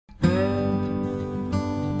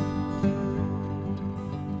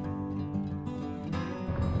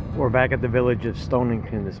We're back at the village of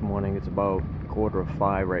Stonington this morning. It's about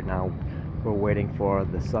 4:45 right now. We're waiting for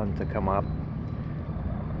the sun to come up.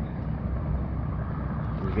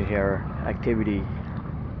 You can hear activity.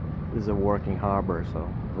 This is a working harbor, so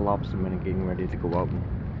the lobstermen are getting ready to go out and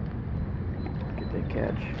get their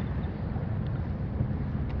catch.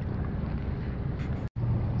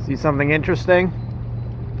 See something interesting?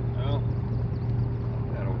 No.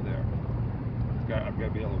 That over there. I've got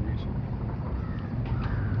to be able to reach it.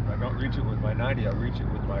 If I don't reach it with my 90, I'll reach it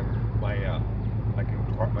with my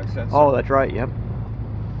sensor. Oh, that's right, yep.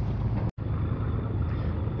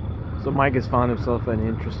 So Mike has found himself an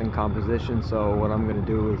interesting composition, so what I'm going to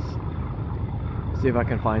do is see if I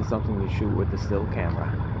can find something to shoot with the still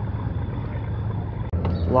camera.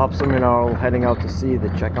 Lobstermen are all heading out to sea to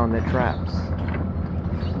check on their traps.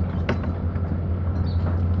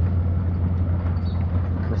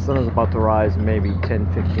 The sun is about to rise in maybe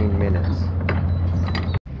 10-15 minutes.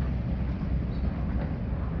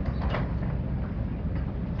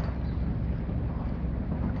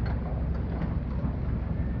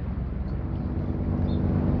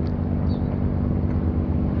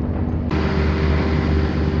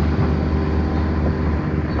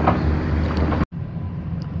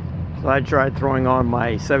 So I tried throwing on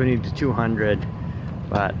my 70-200,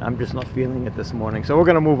 but I'm just not feeling it this morning. So we're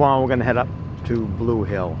going to move on. We're going to head up to Blue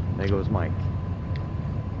Hill. There goes Mike.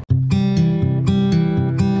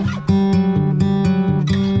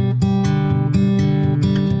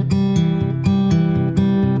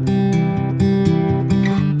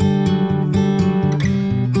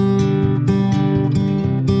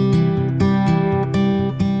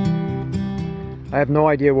 I have no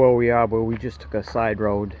idea where we are, but we just took a side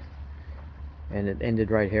road and it ended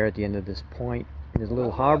right here at the end of this point. There's a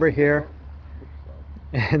little harbor here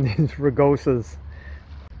and there's Rugosas.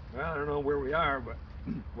 Well, I don't know where we are, but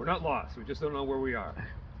we're not lost. We just don't know where we are.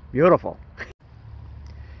 Beautiful.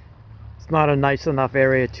 It's not a nice enough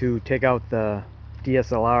area to take out the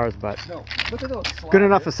DSLRs, but no, look at those slabs. Good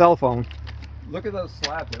enough for cell phone. Look at those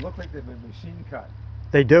slabs. They look like they've been machine cut.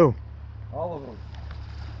 They do. All of them.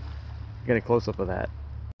 Get a close-up of that.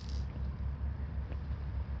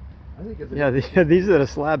 I think it's yeah, these are the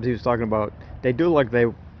slabs he was talking about. They do look like they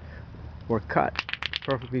were cut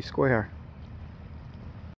perfectly square.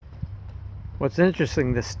 What's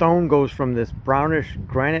interesting, the stone goes from this brownish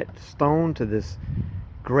granite stone to this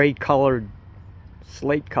gray colored,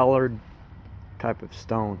 slate colored type of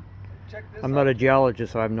stone. I'm not a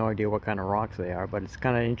geologist, so I have no idea what kind of rocks they are, but it's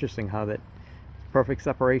kind of interesting how that perfect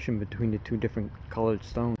separation between the two different colored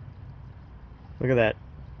stones. Look at that.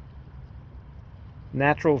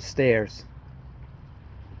 Natural stairs.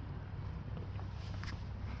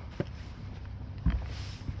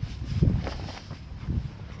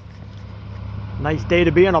 Nice day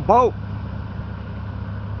to be on a boat.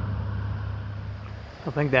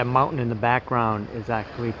 I think that mountain in the background is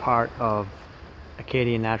actually part of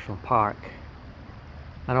Acadia National Park.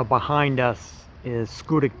 I know behind us is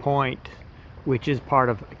Schoodic Point, which is part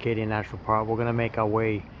of Acadia National Park. We're going to make our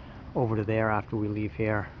way over to there after we leave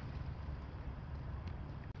here.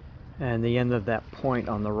 And the end of that point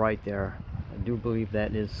on the right there, I do believe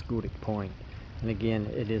that is Schoodic Point. And again,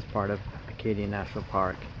 it is part of Acadia National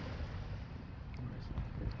Park.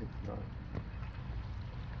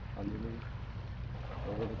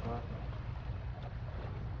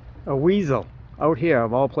 A weasel out here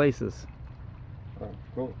of all places. Oh,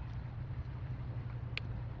 cool.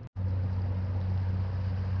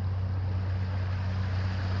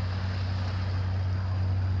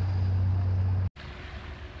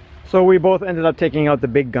 So we both ended up taking out the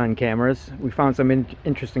big gun cameras. We found some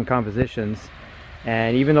interesting compositions,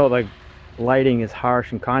 and even though the lighting is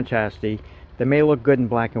harsh and contrasty, they may look good in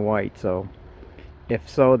black and white. So if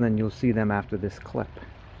so, then you'll see them after this clip.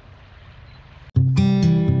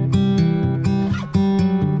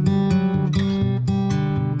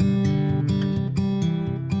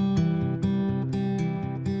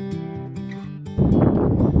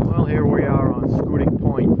 Well, here we are on Schoodic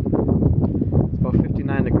Point. It's about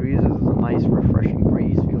 59 degrees. This is a nice refreshing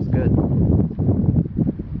breeze. Feels good.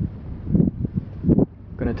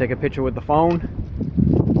 Gonna take a picture with the phone.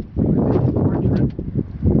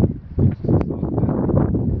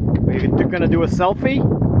 Are you gonna do a selfie?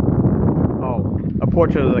 Oh, a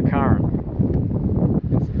portrait of the current.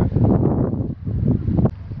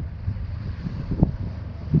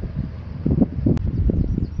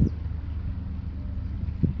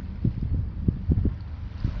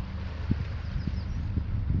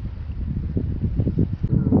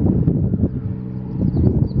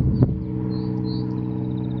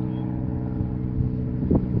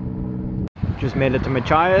 Just made it to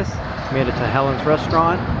Machias, made it to Helen's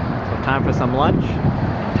restaurant. So time for some lunch,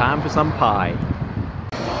 and time for some pie.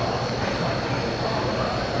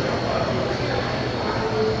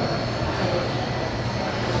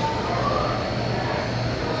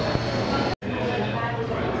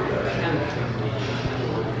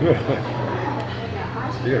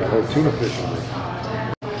 You got a whole tuna fish in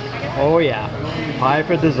there. Oh yeah, pie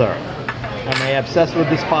for dessert. Am I obsessed with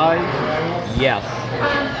this pie? Yes.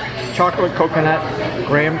 Chocolate coconut,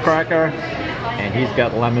 graham cracker, and he's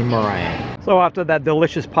got lemon meringue. So after that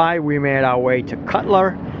delicious pie, we made our way to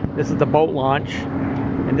Cutler. This is the boat launch,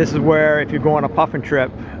 and this is where, if you go on a puffin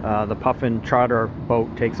trip, the puffin charter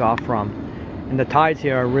boat takes off from. And the tides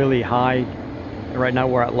here are really high. Right now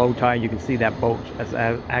we're at low tide. You can see that boat is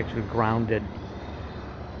actually grounded.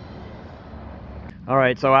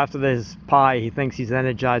 Alright, so after this pie, he thinks he's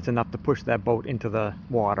energized enough to push that boat into the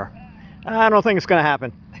water. I don't think it's going to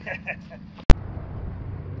happen.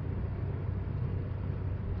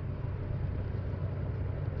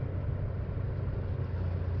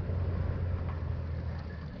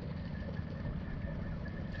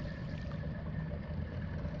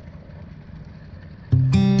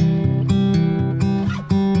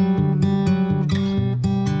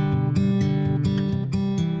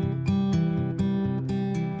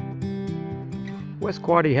 West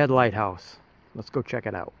Quoddy Head Lighthouse. Let's go check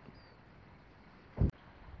it out.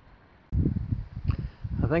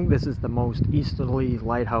 I think this is the most easterly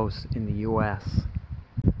lighthouse in the U.S.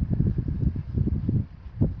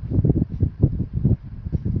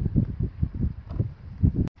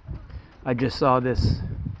 I just saw this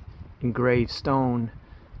engraved stone,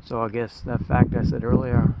 so I guess that fact I said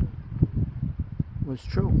earlier was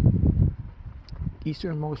true.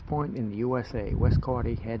 Easternmost point in the USA, West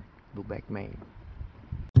Quoddy Head, Lubec, Maine.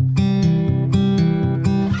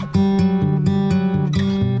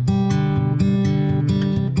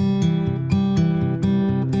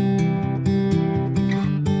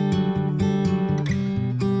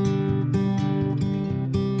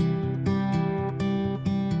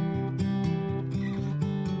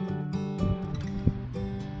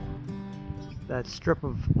 That strip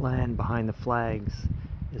of land behind the flags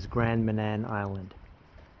is Grand Maine Island.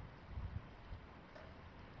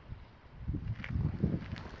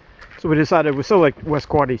 So we decided, we're still at West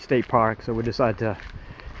Reid State Park, so we decided to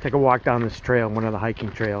take a walk down this trail, one of the hiking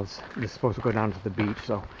trails. It's supposed to go down to the beach,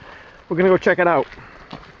 so we're gonna go check it out.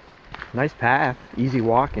 Nice path, easy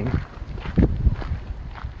walking.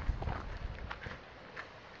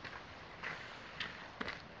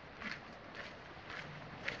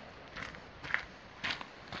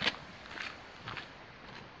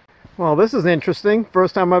 Well, this is interesting.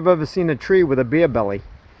 First time I've ever seen a tree with a beer belly.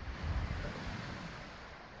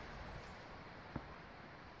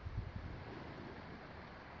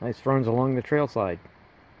 Nice ferns along the trail side.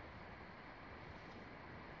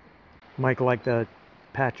 Mike liked a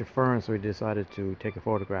patch of ferns, so he decided to take a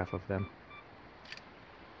photograph of them.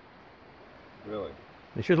 Really?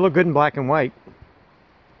 They should look good in black and white.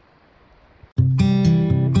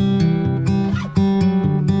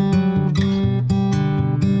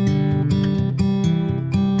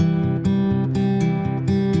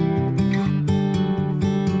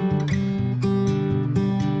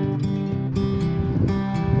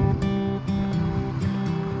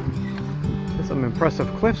 Some impressive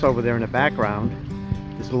cliffs over there in the background.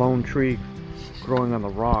 This lone tree growing on the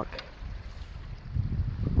rock.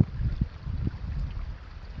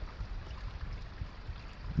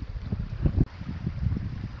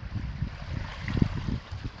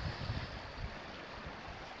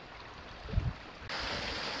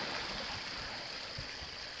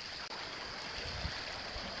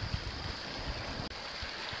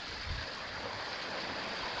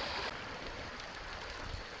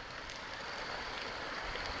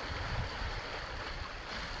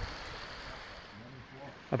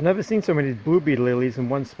 I've never seen so many blue bead lilies in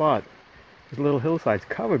one spot. This little hillside's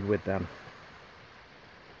covered with them.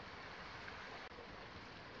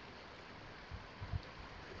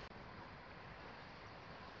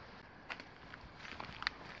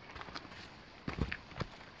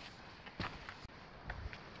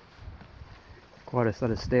 Quite a set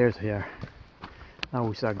of stairs here. Now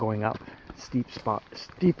we start going up.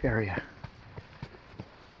 Steep area.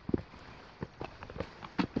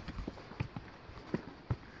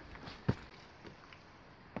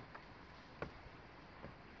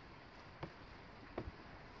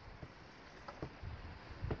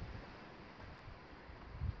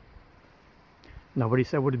 Nobody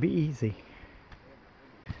said it would be easy.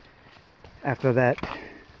 After that,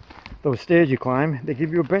 those stairs you climb, they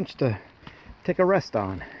give you a bench to take a rest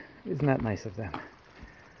on. Isn't that nice of them?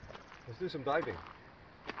 Let's do some diving.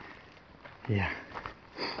 Yeah.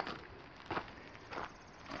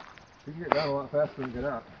 You can get down a lot faster than get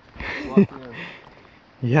up. Walk in.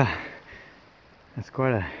 Yeah, that's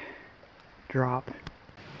quite a drop.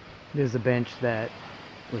 There's a bench that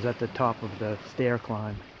was at the top of the stair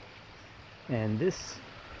climb, and this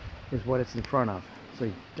is what it's in front of, so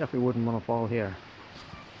you definitely wouldn't want to fall here.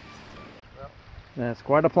 Yep. That's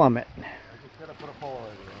quite a plummet, I just gotta put a pole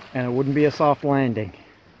right here. and it wouldn't be a soft landing.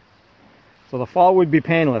 So the fall would be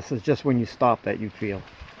painless, it's just when you stop that you'd feel.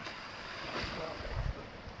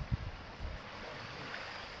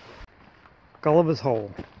 Gulliver's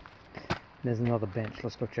Hole. There's another bench,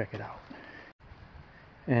 let's go check it out.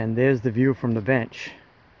 And there's the view from the bench.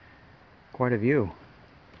 Quite a view.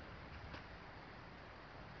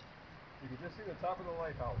 You can just see the top of the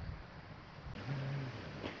lighthouse.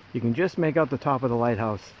 You can just make out the top of the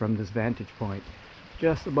lighthouse from this vantage point,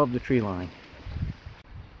 just above the tree line.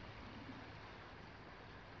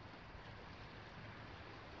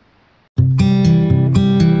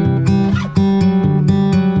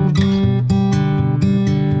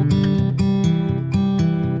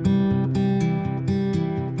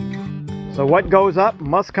 So what goes up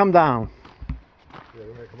must come down. Yeah,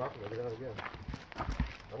 we're gonna come up and we're gonna go down again.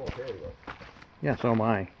 I'm okay with it. Yeah, so am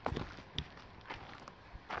I.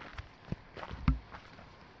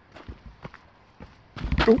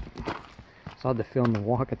 Oop. It's hard to film and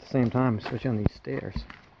walk at the same time, especially on these stairs.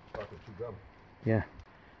 Fucking too dumb. Yeah.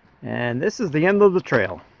 And this is the end of the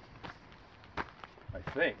trail. I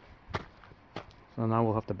think. So now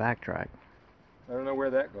we'll have to backtrack. I don't know where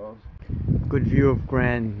that goes. Good view of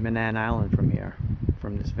Grand Maine Island from here,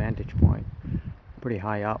 from this vantage point. Pretty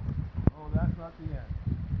high up. Oh, that's not the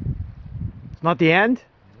end. It's not the end?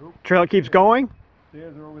 Nope. Trail keeps going?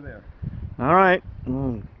 Stairs are over there. Alright,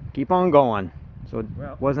 keep on going. So it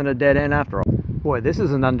Well, wasn't a dead end after all. Boy, this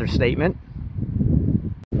is an understatement.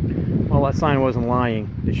 Well, that sign wasn't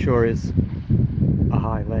lying. It sure is a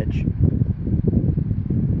high ledge.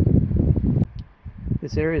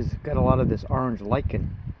 This area's got a lot of this orange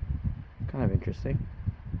lichen. Kind of interesting.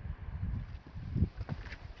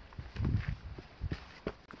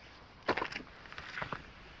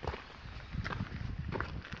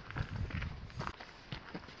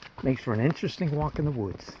 Makes for an interesting walk in the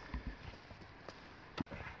woods.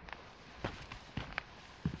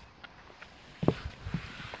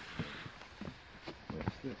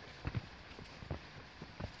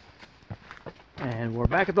 And we're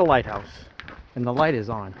back at the lighthouse, and the light is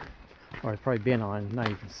on, or it's probably been on. Now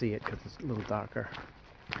you can see it because it's a little darker.